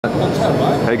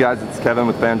Hey guys, it's Kevin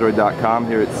with Android.com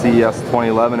here at CES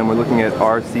 2011, and we're looking at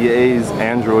RCA's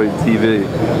Android TV.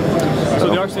 So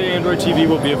the RCA Android TV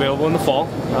will be available in the fall.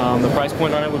 The price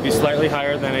point on it would be slightly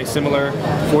higher than a similar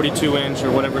 42-inch or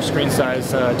whatever screen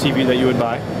size TV that you would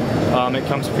buy. It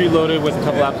comes preloaded with a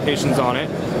couple applications on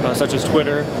it, such as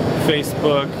Twitter,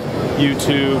 Facebook,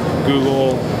 YouTube,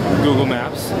 Google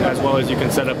Maps, as well as you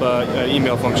can set up an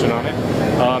email function on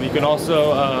it. You can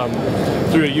also,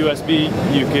 through a USB,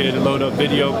 you could load up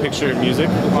video, picture, and music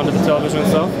onto the television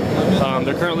itself.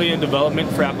 They're currently in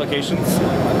development for applications,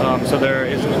 so there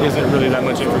isn't really that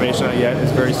much information on it yet.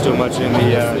 It's very still much in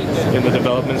the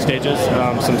development stages.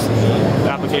 Some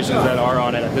applications that are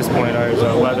on it at this point are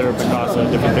weather, Picasa,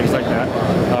 different things like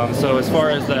that. So as far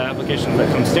as the applications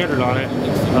that come standard on it,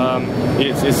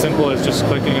 it's as simple as just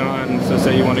clicking on, so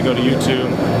say you want to go to YouTube,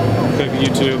 click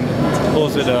YouTube,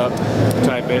 pulls it up,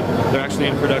 type it. They're actually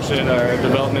in production or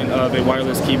development of a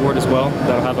wireless keyboard as well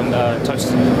that'll have a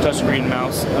touchscreen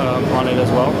mouse on it as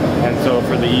well, and so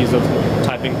for the ease of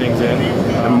typing things in.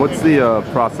 And what's the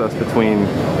process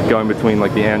going between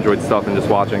like the Android stuff and just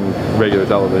watching regular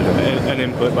television? An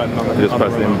input button on the You just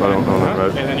press the input button on the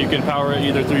remote. And then you can power it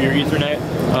either through your Ethernet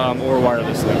or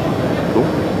wirelessly. Cool.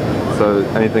 So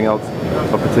anything else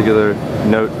of particular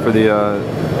note for the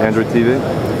Android TV?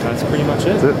 That's pretty much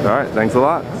it. That's it. All right. Thanks a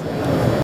lot.